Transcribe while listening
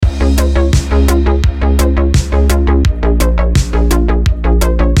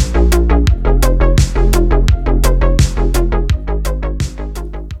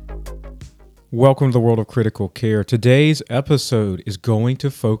Welcome to the world of critical care. Today's episode is going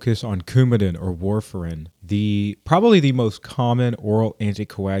to focus on Coumadin or Warfarin, probably the most common oral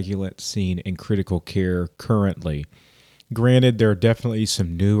anticoagulant seen in critical care currently. Granted, there are definitely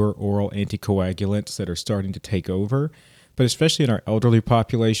some newer oral anticoagulants that are starting to take over, but especially in our elderly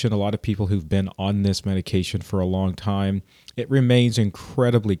population, a lot of people who've been on this medication for a long time, it remains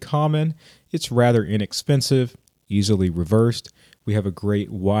incredibly common. It's rather inexpensive, easily reversed. We have a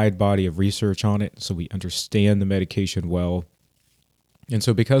great wide body of research on it, so we understand the medication well. And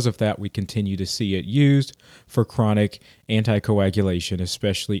so because of that, we continue to see it used for chronic anticoagulation,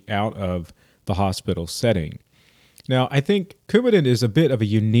 especially out of the hospital setting. Now, I think Coumadin is a bit of a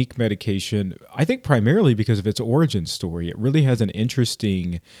unique medication, I think primarily because of its origin story. It really has an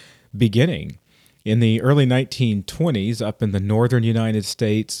interesting beginning. In the early 1920s, up in the northern United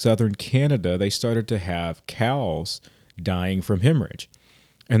States, southern Canada, they started to have cows dying from hemorrhage.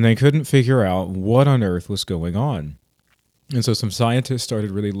 And they couldn't figure out what on earth was going on. And so some scientists started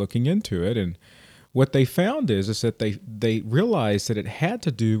really looking into it. And what they found is that they realized that it had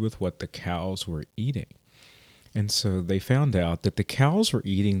to do with what the cows were eating. And so they found out that the cows were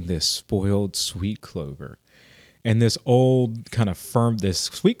eating this spoiled sweet clover. And this old kind of this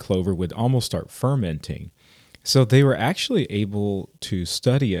sweet clover would almost start fermenting. So they were actually able to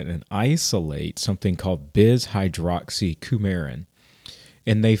study it and isolate something called bis-hydroxycoumarin.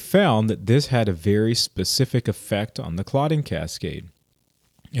 And they found that this had a very specific effect on the clotting cascade.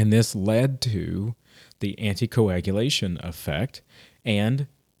 And this led to the anticoagulation effect and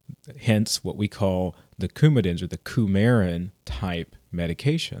hence what we call the Coumadins or the Coumarin type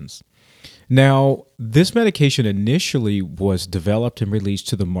medications. Now, this medication initially was developed and released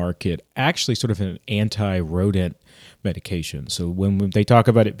to the market, actually sort of an anti-rodent medication. So when they talk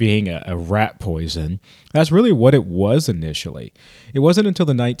about it being a rat poison, that's really what it was initially. It wasn't until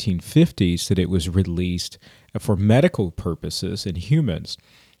the 1950s that it was released for medical purposes in humans.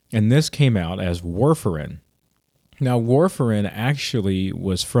 And this came out as Warfarin. Now, Warfarin actually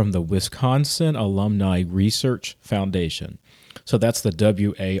was from the Wisconsin Alumni Research Foundation. So that's the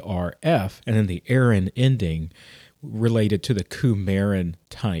WARF, and then the Arin ending related to the Coumarin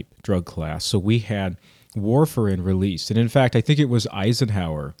type drug class. So we had Warfarin released. And in fact, I think it was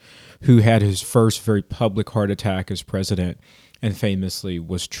Eisenhower who had his first very public heart attack as president and famously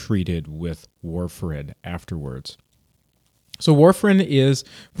was treated with Warfarin afterwards. So Warfarin is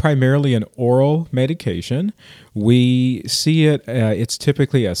primarily an oral medication. We see it's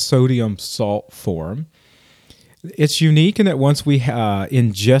typically a sodium salt form. It's unique in that once we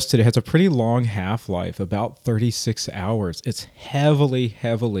ingest it has a pretty long half-life, about 36 hours. It's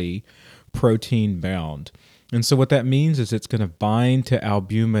heavily protein bound. And so what that means is it's going to bind to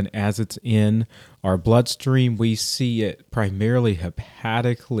albumin as it's in our bloodstream. We see it primarily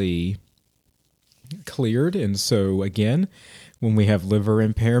hepatically cleared. And so again, when we have liver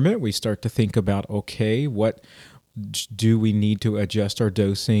impairment, we start to think about, okay, what do we need to adjust our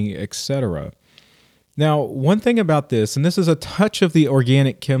dosing, etc. Now, one thing about this, and this is a touch of the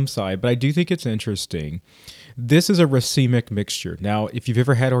organic chem side, but I do think it's interesting. This is a racemic mixture. Now, if you've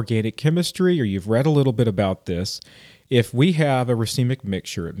ever had organic chemistry or you've read a little bit about this, if we have a racemic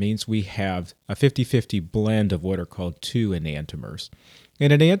mixture, it means we have a 50-50 blend of what are called two enantiomers.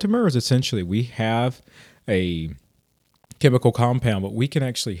 And an enantiomer is essentially we have a chemical compound. What we can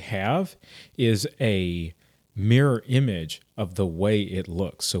actually have is a mirror image of the way it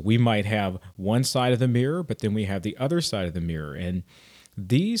looks. So we might have one side of the mirror, but then we have the other side of the mirror. And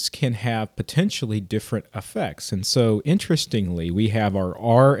these can have potentially different effects. And so interestingly, we have our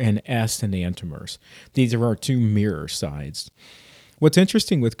R and S enantiomers. These are our two mirror sides. What's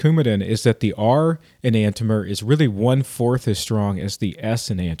interesting with Coumadin is that the R enantiomer is really 1/4 as strong as the S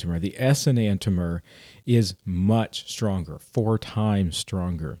enantiomer. The S enantiomer is much stronger, 4 times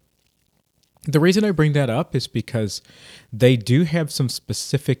stronger. The reason I bring that up is because they do have some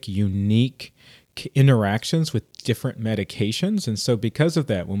specific unique interactions with different medications. And so because of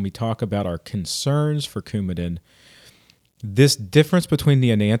that, when we talk about our concerns for Coumadin, this difference between the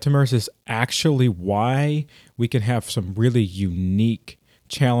enantiomers is actually why we can have some really unique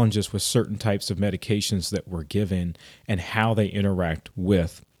challenges with certain types of medications that we're given and how they interact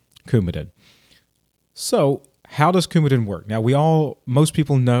with Coumadin. So how does Coumadin work? Now, most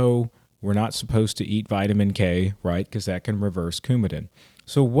people know we're not supposed to eat vitamin K, right? Because that can reverse Coumadin.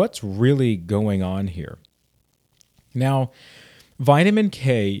 So what's really going on here? Now, vitamin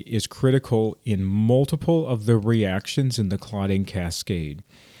K is critical in multiple of the reactions in the clotting cascade.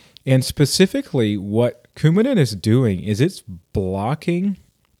 And specifically, what Coumadin is doing is it's blocking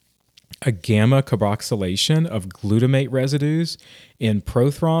a gamma carboxylation of glutamate residues in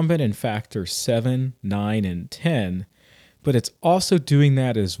prothrombin and factor 7, 9, and 10, but it's also doing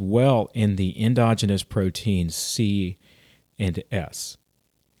that as well in the endogenous proteins C and S.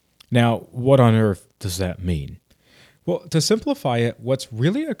 Now, what on earth does that mean? Well, to simplify it, what's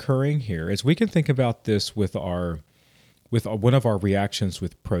really occurring here is we can think about this with one of our reactions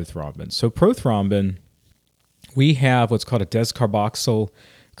with prothrombin. So prothrombin, we have what's called a descarboxy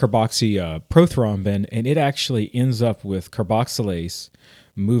prothrombin, and it actually ends up with carboxylase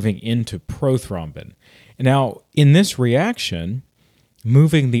moving into prothrombin. Now, in this reaction,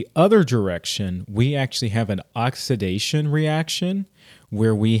 moving the other direction, we actually have an oxidation reaction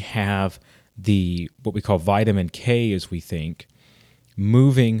where we have what we call vitamin K, as we think,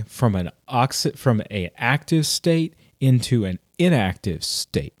 moving from an active state into an inactive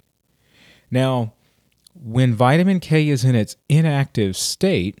state. Now, when vitamin K is in its inactive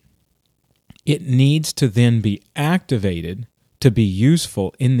state, it needs to then be activated to be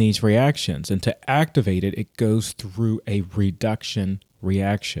useful in these reactions. And to activate it, it goes through a reduction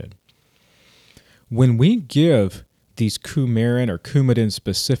reaction. When we give these coumarin or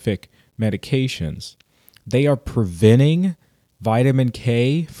Coumadin-specific medications, they are preventing vitamin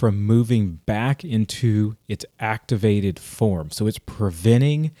K from moving back into its activated form. So it's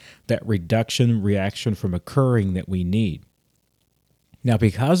preventing that reduction reaction from occurring that we need. Now,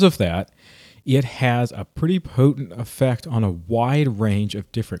 because of that, it has a pretty potent effect on a wide range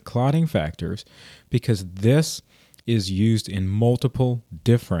of different clotting factors because this is used in multiple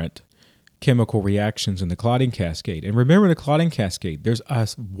different chemical reactions in the clotting cascade. And remember, the clotting cascade, there's a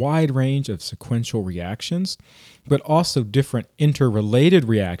wide range of sequential reactions, but also different interrelated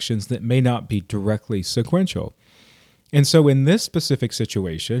reactions that may not be directly sequential. And so in this specific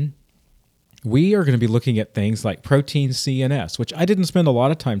situation, we are going to be looking at things like protein C and S, which I didn't spend a lot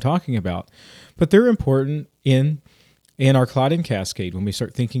of time talking about, but they're important in our clotting cascade when we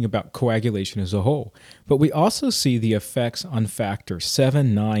start thinking about coagulation as a whole. But we also see the effects on factor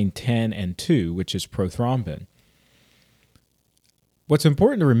 7, 9, 10, and 2, which is prothrombin. What's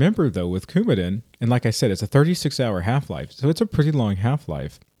important to remember, though, with Coumadin, and like I said, it's a 36-hour half-life, so it's a pretty long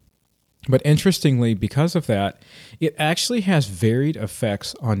half-life. But interestingly, because of that, it actually has varied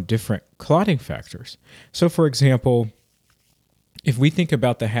effects on different clotting factors. So, for example, if we think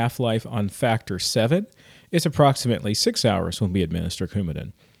about the half-life on factor 7, it's approximately 6 hours when we administer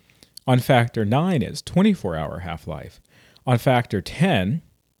Coumadin. On factor 9, it's 24-hour half-life. On factor 10,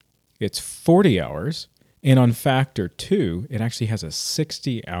 it's 40 hours. And on factor 2, it actually has a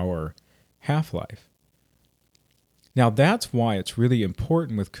 60-hour half-life. Now, that's why it's really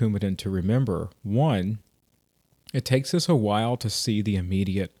important with Coumadin to remember, one, it takes us a while to see the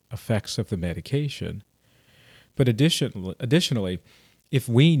immediate effects of the medication. But additionally, if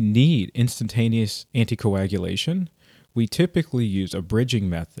we need instantaneous anticoagulation, we typically use a bridging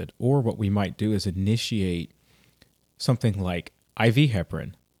method, or what we might do is initiate something like IV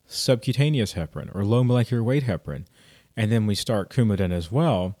heparin, subcutaneous heparin, or low molecular weight heparin, and then we start Coumadin as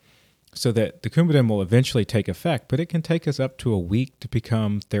well, so that the Coumadin will eventually take effect, but it can take us up to a week to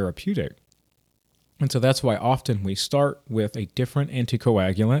become therapeutic. And so that's why often we start with a different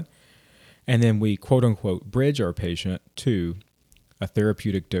anticoagulant, and then we quote-unquote bridge our patient to a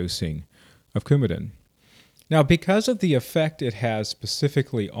therapeutic dosing of Coumadin. Now, because of the effect it has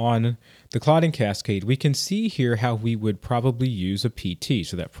specifically on the clotting cascade, we can see here how we would probably use a PT,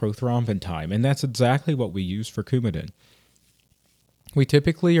 so that prothrombin time, and that's exactly what we use for Coumadin. We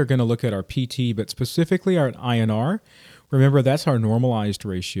typically are going to look at our PT, but specifically our INR. Remember, that's our normalized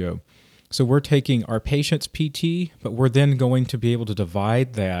ratio. So we're taking our patient's PT, but we're then going to be able to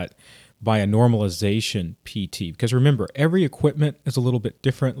divide that by a normalization PT. Because remember, every equipment is a little bit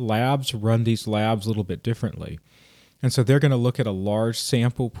different. Labs run these labs a little bit differently. And so they're going to look at a large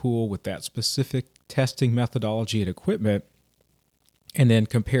sample pool with that specific testing methodology and equipment, and then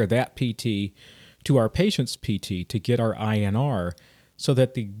compare that PT to our patient's PT to get our INR, so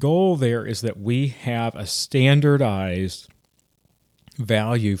that the goal there is that we have a standardized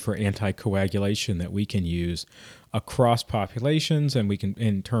value for anticoagulation that we can use across populations, and we can,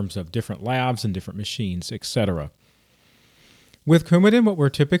 in terms of different labs and different machines, etc. With Coumadin, what we're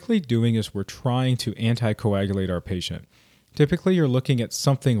typically doing is we're trying to anticoagulate our patient. Typically, you're looking at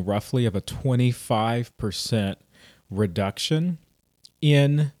something roughly of a 25% reduction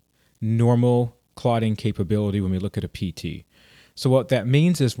in normal clotting capability when we look at a PT. So what that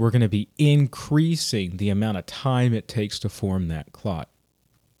means is we're going to be increasing the amount of time it takes to form that clot.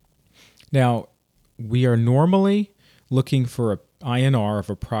 Now, we are normally looking for an INR of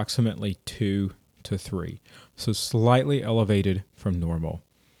approximately 2 to 3, so slightly elevated from normal.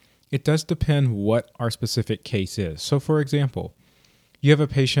 it does depend what our specific case is. So, for example, you have a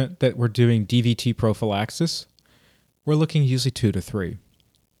patient that we're doing DVT prophylaxis. We're looking usually 2 to 3.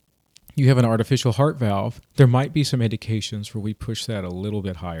 You have an artificial heart valve. There might be some indications where we push that a little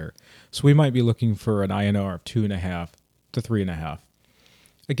bit higher. So we might be looking for an INR of 2.5 to 3.5.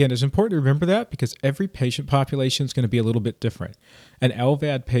 Again, it's important to remember that because every patient population is going to be a little bit different. An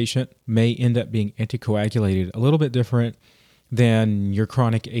LVAD patient may end up being anticoagulated a little bit different than your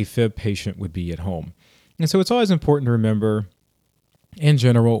chronic AFib patient would be at home. And so it's always important to remember, in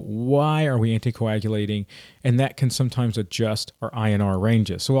general, why are we anticoagulating? And that can sometimes adjust our INR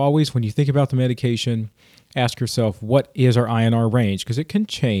ranges. So always, when you think about the medication, ask yourself, what is our INR range? Because it can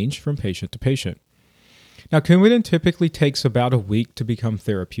change from patient to patient. Now, Coumadin typically takes about a week to become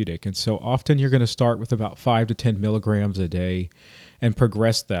therapeutic. And so often you're going to start with about 5 to 10 milligrams a day and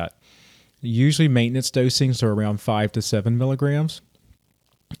progress that. Usually maintenance dosings are around 5 to 7 milligrams.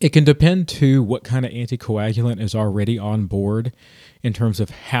 It can depend, too, what kind of anticoagulant is already on board in terms of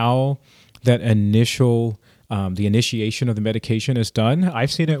how that the initiation of the medication is done.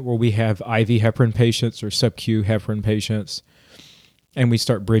 I've seen it where we have IV heparin patients or sub-Q heparin patients, and we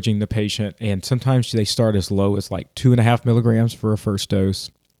start bridging the patient, and sometimes they start as low as like 2.5 milligrams for a first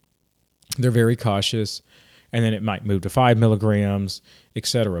dose. They're very cautious, and then it might move to 5 milligrams,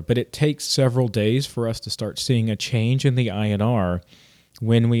 etc. But it takes several days for us to start seeing a change in the INR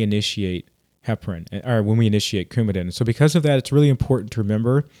when we initiate heparin, or when we initiate Coumadin. So because of that, it's really important to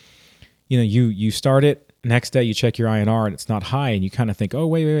remember, you start it, next day you check your INR and it's not high, and you kind of think, oh,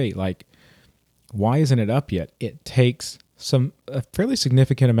 wait, like, why isn't it up yet? It takes a fairly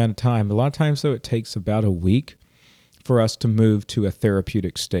significant amount of time. A lot of times, though, it takes about a week for us to move to a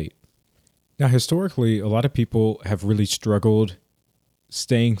therapeutic state. Now, historically, a lot of people have really struggled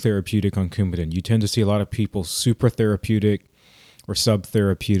staying therapeutic on Coumadin. You tend to see a lot of people super therapeutic or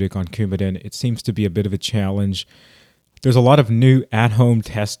sub-therapeutic on Coumadin. It seems to be a bit of a challenge. There's a lot of new at-home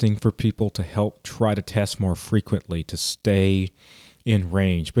testing for people to help try to test more frequently to stay in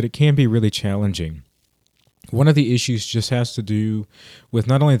range, but it can be really challenging. One of the issues just has to do with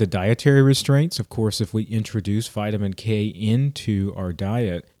not only the dietary restraints. Of course, if we introduce vitamin K into our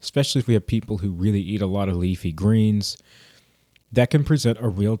diet, especially if we have people who really eat a lot of leafy greens, that can present a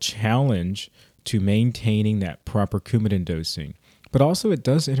real challenge to maintaining that proper Coumadin dosing. But also it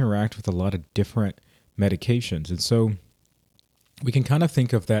does interact with a lot of different medications. And so we can kind of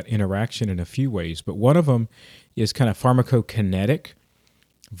think of that interaction in a few ways. But one of them is kind of pharmacokinetic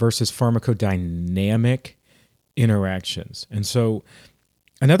versus pharmacodynamic interactions. And so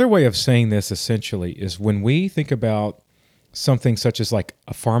another way of saying this essentially is when we think about something such as like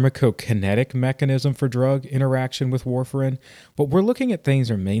a pharmacokinetic mechanism for drug interaction with warfarin, what we're looking at things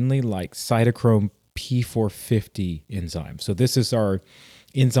are mainly like cytochrome P450 enzyme. So this is our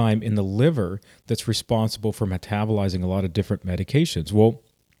enzyme in the liver that's responsible for metabolizing a lot of different medications. Well,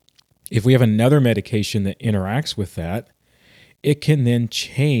 if we have another medication that interacts with that, it can then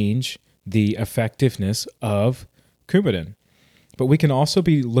change the effectiveness of Coumadin. But we can also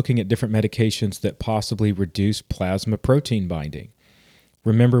be looking at different medications that possibly reduce plasma protein binding.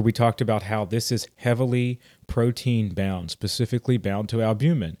 Remember, we talked about how this is heavily protein bound, specifically bound to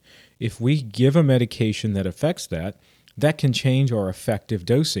albumin. If we give a medication that affects that, that can change our effective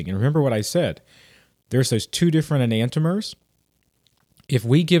dosing. And remember what I said, there's those two different enantiomers. If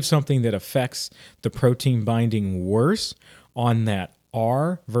we give something that affects the protein binding worse on that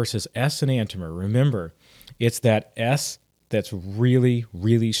R versus S enantiomer, remember, it's that S that's really,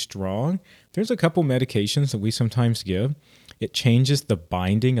 really strong. There's a couple medications that we sometimes give. It changes the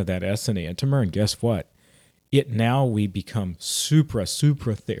binding of that S enantiomer, and guess what? We become super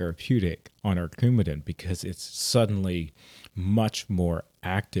therapeutic on our Coumadin because it's suddenly much more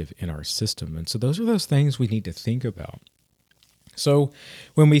active in our system. And so those are those things we need to think about. So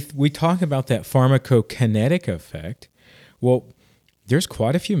when we talk about that pharmacokinetic effect, well, there's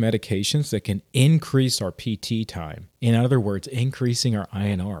quite a few medications that can increase our PT time. In other words, increasing our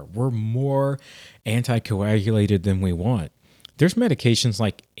INR. We're more anticoagulated than we want. There's medications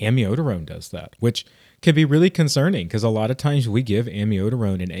like amiodarone does that, which can be really concerning because a lot of times we give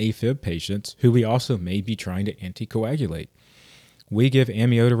amiodarone in AFib patients who we also may be trying to anticoagulate. We give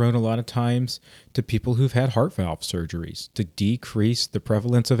amiodarone a lot of times to people who've had heart valve surgeries to decrease the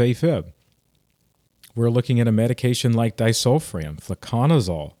prevalence of AFib. We're looking at a medication like disulfiram,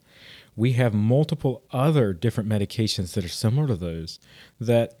 fluconazole. We have multiple other different medications that are similar to those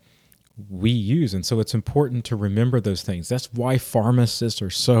that we use. And so it's important to remember those things. That's why pharmacists are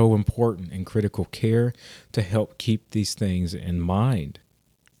so important in critical care to help keep these things in mind.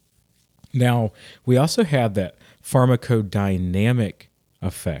 Now, we also have that pharmacodynamic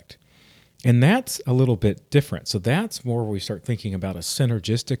effect. And that's a little bit different. So that's more where we start thinking about a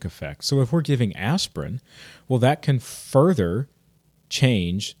synergistic effect. So if we're giving aspirin, well, that can further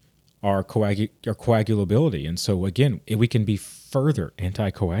change our coagulability. And so again, we can be further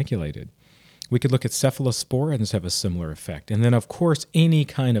anticoagulated. We could look at cephalosporins have a similar effect. And then, of course, any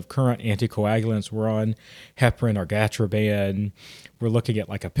kind of current anticoagulants we're on, heparin or gatroban, we're looking at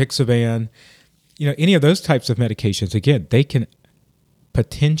like apixaban, any of those types of medications, again, they can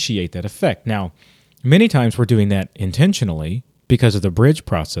potentiate that effect. Now, many times we're doing that intentionally because of the bridge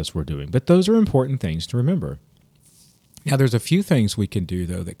process we're doing, but those are important things to remember. Now, there's a few things we can do,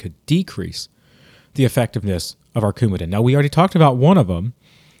 though, that could decrease the effectiveness of our Coumadin. Now, we already talked about one of them,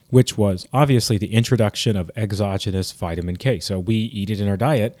 which was obviously the introduction of exogenous vitamin K. So we eat it in our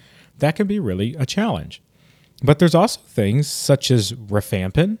diet. That can be really a challenge. But there's also things such as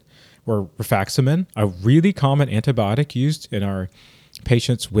rifampin or rifaximin, a really common antibiotic used in our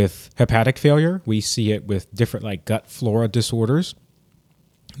patients with hepatic failure. We see it with different like gut flora disorders.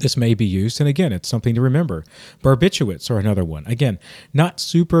 This may be used, and again, it's something to remember. Barbiturates are another one. Again, not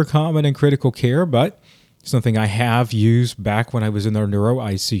super common in critical care, but something I have used back when I was in our neuro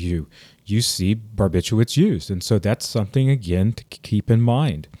ICU. You see barbiturates used, and so that's something, again, to keep in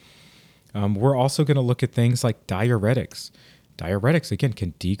mind. We're also going to look at things like diuretics. Diuretics, again,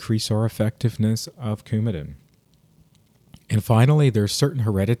 can decrease our effectiveness of Coumadin. And finally, there's certain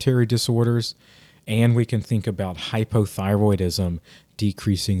hereditary disorders, and we can think about hypothyroidism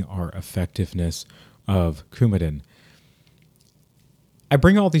decreasing our effectiveness of Coumadin. I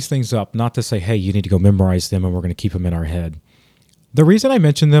bring all these things up not to say, hey, you need to go memorize them and we're going to keep them in our head. The reason I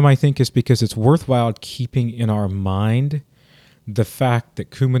mention them, I think, is because it's worthwhile keeping in our mind the fact that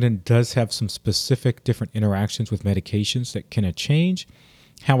Coumadin does have some specific different interactions with medications that can change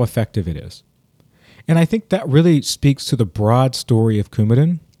how effective it is. And I think that really speaks to the broad story of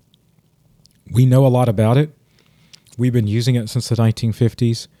Coumadin. We know a lot about it. We've been using it since the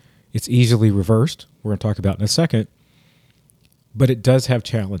 1950s. It's easily reversed. We're going to talk about in a second. But it does have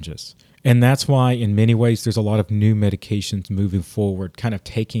challenges. And that's why, in many ways, there's a lot of new medications moving forward, kind of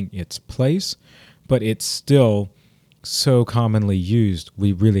taking its place. But it's still so commonly used,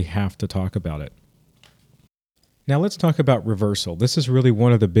 we really have to talk about it. Now let's talk about reversal. This is really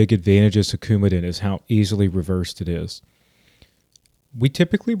one of the big advantages of Coumadin, is how easily reversed it is. We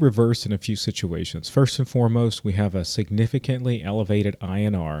typically reverse in a few situations. First and foremost, we have a significantly elevated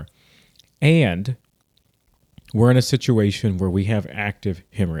INR, and we're in a situation where we have active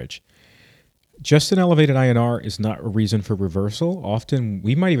hemorrhage. Just an elevated INR is not a reason for reversal. Often,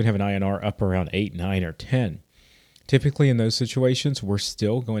 we might even have an INR up around 8, 9, or 10. Typically, in those situations, we're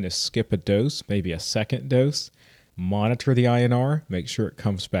still going to skip a dose, maybe a second dose, monitor the INR, make sure it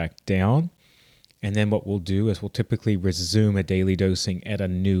comes back down, and then what we'll do is we'll typically resume a daily dosing at a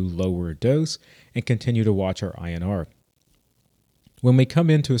new lower dose and continue to watch our INR. When we come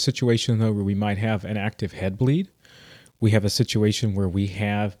into a situation, though, where we might have an active head bleed, we have a situation where we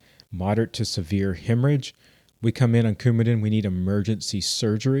have moderate to severe hemorrhage, we come in on Coumadin, we need emergency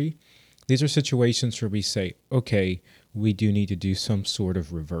surgery. These are situations where we say, okay, we do need to do some sort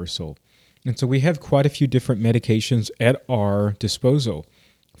of reversal. And so we have quite a few different medications at our disposal.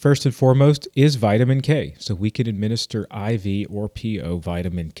 First and foremost is vitamin K. So we could administer IV or PO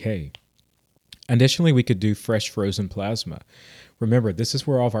vitamin K. Additionally, we could do fresh frozen plasma. Remember, this is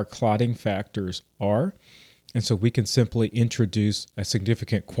where all of our clotting factors are. And so we can simply introduce a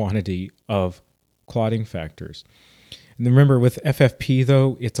significant quantity of clotting factors. And then remember, with FFP,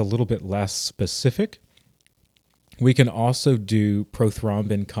 though, it's a little bit less specific. We can also do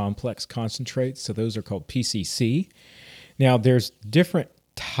prothrombin complex concentrates. So those are called PCC. Now, there's different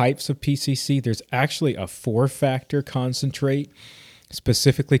types of PCC. There's actually a 4-factor concentrate,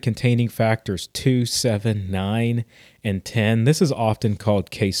 specifically containing factors 2, 7, 9, and 10. This is often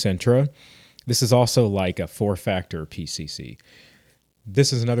called Kcentra. This is also like a 4-factor PCC.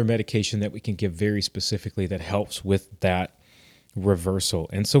 This is another medication that we can give very specifically that helps with that reversal.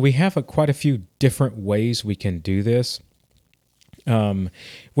 And so we have quite a few different ways we can do this. When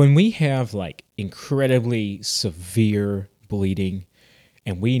we have like incredibly severe bleeding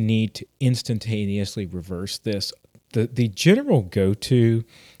and we need to instantaneously reverse this, the general go-to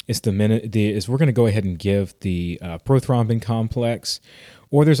is we're going to go ahead and give the prothrombin complex,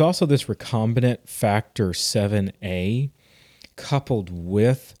 or there's also this recombinant factor 7A coupled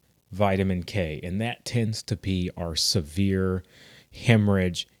with vitamin K, and that tends to be our severe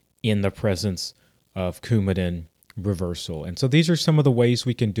hemorrhage in the presence of Coumadin reversal. And so these are some of the ways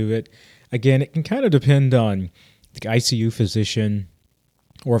we can do it. Again, it can kind of depend on the ICU physician,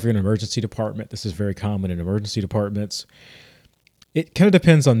 or if you're in an emergency department. This is very common in emergency departments. It kind of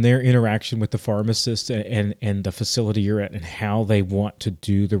depends on their interaction with the pharmacist and the facility you're at and how they want to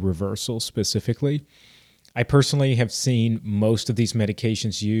do the reversal specifically. I personally have seen most of these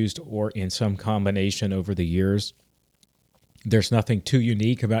medications used or in some combination over the years. There's nothing too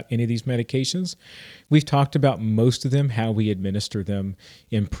unique about any of these medications. We've talked about most of them, how we administer them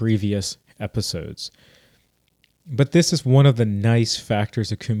in previous episodes. But this is one of the nice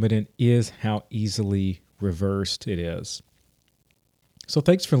factors of Coumadin is how easily reversed it is. So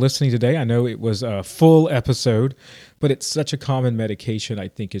thanks for listening today. I know it was a full episode, but it's such a common medication. I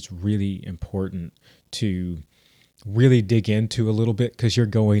think it's really important to really dig into a little bit because you're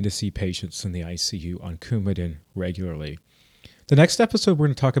going to see patients in the ICU on Coumadin regularly. The next episode, we're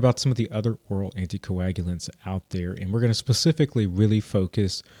going to talk about some of the other oral anticoagulants out there, and we're going to specifically really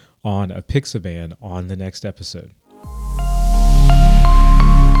focus on apixaban on the next episode.